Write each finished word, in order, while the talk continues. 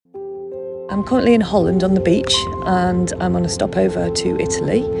I'm currently in Holland on the beach and I'm on a stopover to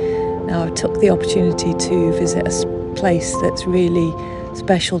Italy. Now, I took the opportunity to visit a place that's really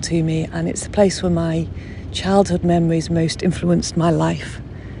special to me, and it's the place where my childhood memories most influenced my life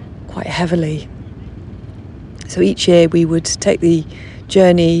quite heavily. So each year we would take the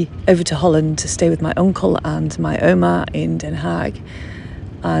journey over to Holland to stay with my uncle and my oma in Den Haag.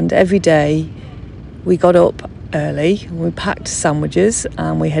 And every day we got up early, we packed sandwiches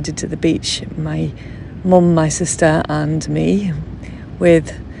and we headed to the beach. My mum, my sister and me,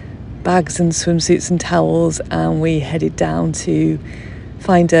 with bags and swimsuits and towels, and we headed down to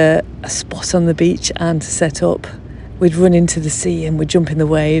find a spot on the beach and to set up. We'd run into the sea and we'd jump in the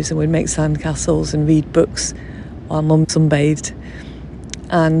waves and we'd make sandcastles and read books while mum sunbathed.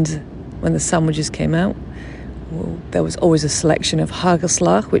 And when the sandwiches came out, there was always a selection of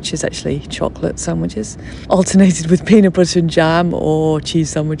hagelslag, which is actually chocolate sandwiches, alternated with peanut butter and jam or cheese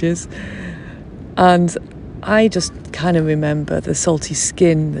sandwiches. And I just kind of remember the salty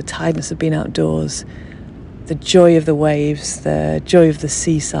skin, the tiredness of being outdoors, the joy of the waves, the joy of the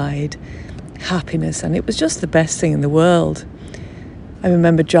seaside, happiness, and it was just the best thing in the world. I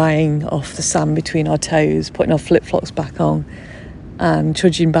remember drying off the sand between our toes, putting our flip-flops back on and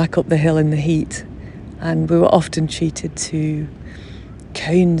trudging back up the hill in the heat. And we were often treated to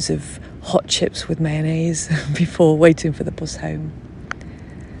cones of hot chips with mayonnaise before waiting for the bus home.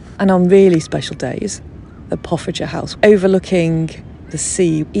 And on really special days, the Poffertje house, overlooking the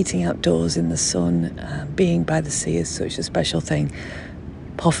sea, eating outdoors in the sun, being by the sea is such a special thing.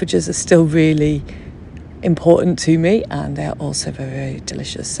 Poffertjes are still really important to me, and they're also very, very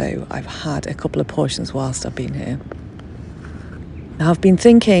delicious. So I've had a couple of portions whilst I've been here. Now, I've been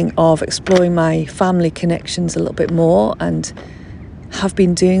thinking of exploring my family connections a little bit more and have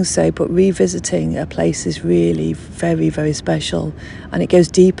been doing so, but revisiting a place is really very, very special, and it goes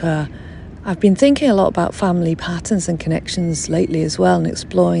deeper. I've been thinking a lot about family patterns and connections lately as well, and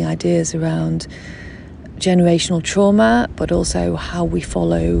exploring ideas around generational trauma, but also how we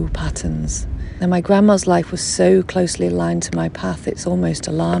follow patterns. Now, my grandma's life was so closely aligned to my path, it's almost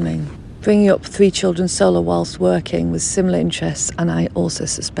alarming. Bringing up 3 children solo whilst working with similar interests, and I also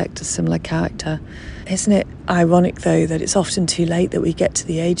suspect a similar character. Isn't it ironic, though, that it's often too late that we get to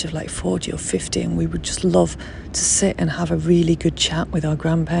the age of like 40 or 50 and we would just love to sit and have a really good chat with our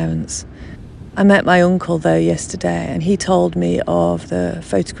grandparents? I met my uncle, though, yesterday, and he told me of the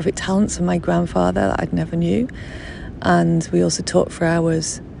photographic talents of my grandfather that I'd never knew. And we also talked for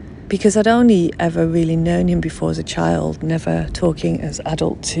hours, because I'd only ever really known him before as a child, never talking as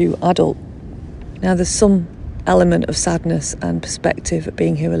adult to adult. Now, there's some element of sadness and perspective at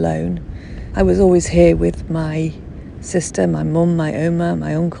being here alone. I was always here with my sister, my mum, my oma,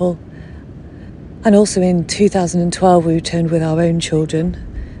 my uncle. And also in 2012, we returned with our own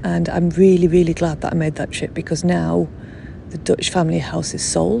children. And I'm really, really glad that I made that trip, because now the Dutch family house is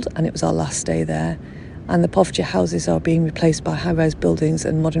sold and it was our last day there. And the Poffertje houses are being replaced by high-rise buildings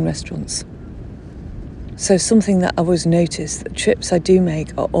and modern restaurants. So something that I've always noticed, that trips I do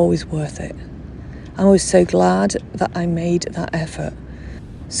make are always worth it. I'm always so glad that I made that effort.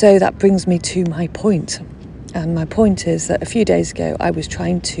 So that brings me to my point. And my point is that a few days ago I was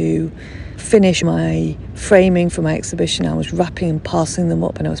trying to finish my framing for my exhibition. I was wrapping and parceling them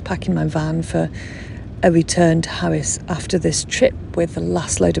up, and I was packing my van for a return to Harris after this trip with the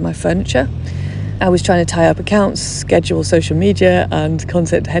last load of my furniture. I was trying to tie up accounts, schedule social media and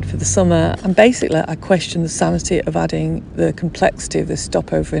content ahead for the summer. And basically, I questioned the sanity of adding the complexity of this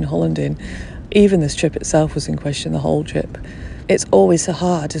stopover in Holland in. Even this trip itself was in question, the whole trip. It's always so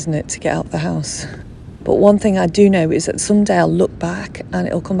hard, isn't it, to get out of the house? But one thing I do know is that someday I'll look back and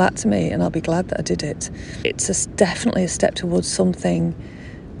it'll come back to me and I'll be glad that I did it. It's definitely a step towards something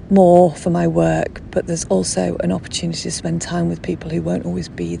more for my work, but there's also an opportunity to spend time with people who won't always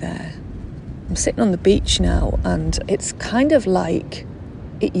be there. I'm sitting on the beach now, and it's kind of like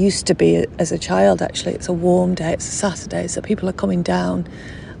it used to be as a child, actually. It's a warm day, it's a Saturday, so people are coming down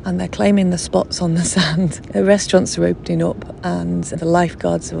and they're claiming the spots on the sand. The restaurants are opening up and the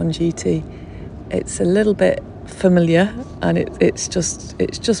lifeguards are on duty. It's a little bit familiar, and it's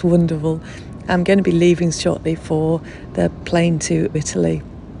just wonderful. I'm going to be leaving shortly for the plane to Italy,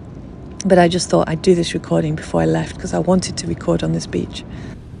 but I just thought I'd do this recording before I left because I wanted to record on this beach.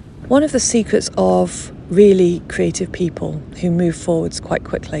 One of the secrets of really creative people who move forwards quite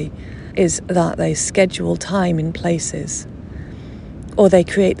quickly is that they schedule time in places, or they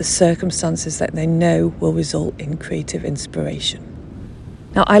create the circumstances that they know will result in creative inspiration.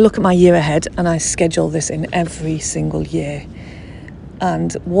 Now, I look at my year ahead and I schedule this in every single year.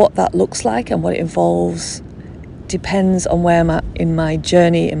 And what that looks like and what it involves depends on where I'm at in my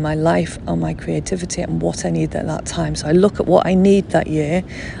journey, in my life, on my creativity and what I need at that time. So I look at what I need that year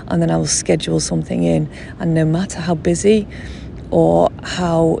and then I will schedule something in. And no matter how busy or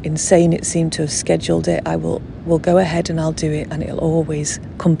how insane it seemed to have scheduled it, I will go ahead and I'll do it, and it'll always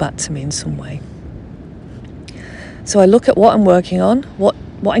come back to me in some way. So I look at what I'm working on, what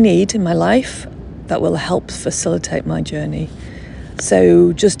I need in my life that will help facilitate my journey.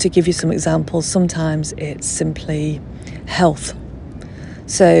 So just to give you some examples, sometimes it's simply health.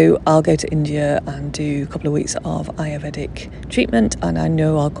 So I'll go to India and do a couple of weeks of Ayurvedic treatment, and I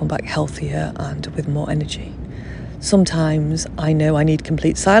know I'll come back healthier and with more energy. Sometimes I know I need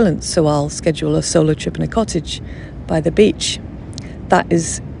complete silence, so I'll schedule a solo trip in a cottage by the beach. That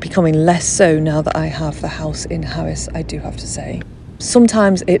is becoming less so now that I have the house in Harris, I do have to say.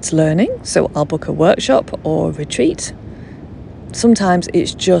 Sometimes it's learning, so I'll book a workshop or a retreat. Sometimes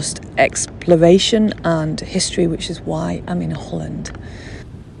it's just exploration and history, which is why I'm in Holland.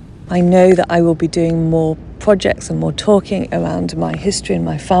 I know that I will be doing more projects and more talking around my history and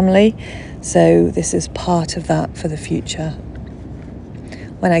my family, so this is part of that for the future.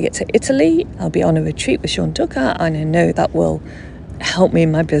 When I get to Italy, I'll be on a retreat with Sean Tucker, and I know that will help me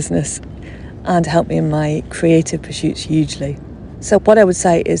in my business and help me in my creative pursuits hugely. So what I would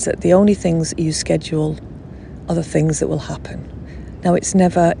say is that the only things you schedule are the things that will happen. Now, it's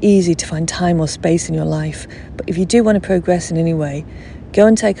never easy to find time or space in your life, but if you do want to progress in any way, go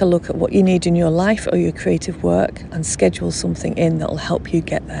and take a look at what you need in your life or your creative work and schedule something in that will help you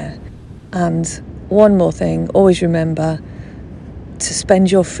get there. And one more thing, always remember to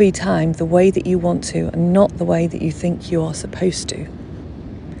spend your free time the way that you want to and not the way that you think you are supposed to.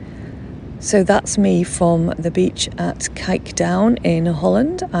 So that's me from the beach at Kijkdown in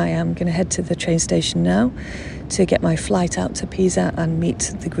Holland. I am going to head to the train station now to get my flight out to Pisa and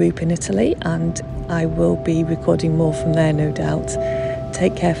meet the group in Italy, and I will be recording more from there, no doubt.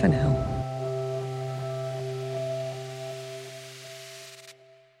 Take care for now.